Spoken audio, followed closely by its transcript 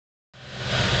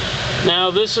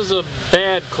Now this is a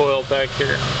bad coil pack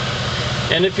here,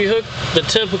 and if you hook the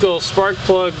typical spark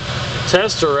plug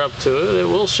tester up to it, it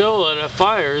will show that it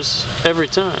fires every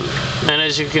time. And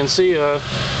as you can see, the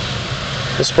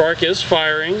spark is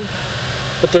firing,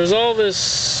 but there's all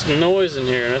this noise in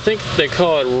here, and I think they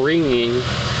call it ringing.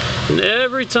 And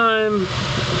every time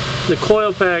the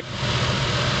coil pack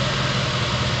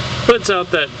puts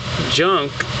out that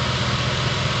junk,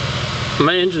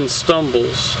 my engine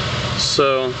stumbles.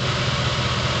 So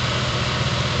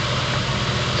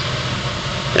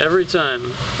every time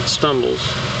it stumbles.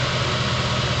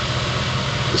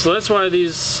 So that's why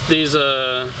this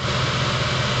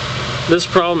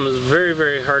problem is very,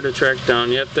 very hard to track down.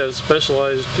 You have to have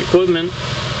specialized equipment,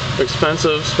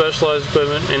 expensive specialized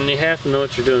equipment, and you have to know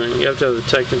what you're doing. You have to have the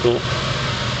technical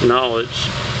knowledge.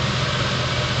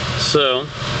 So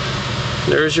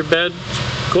there's your bad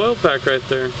coil pack right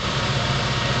there.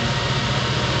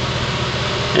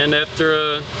 And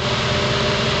after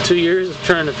 2 years of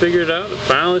trying to figure it out, I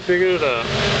finally figured it out.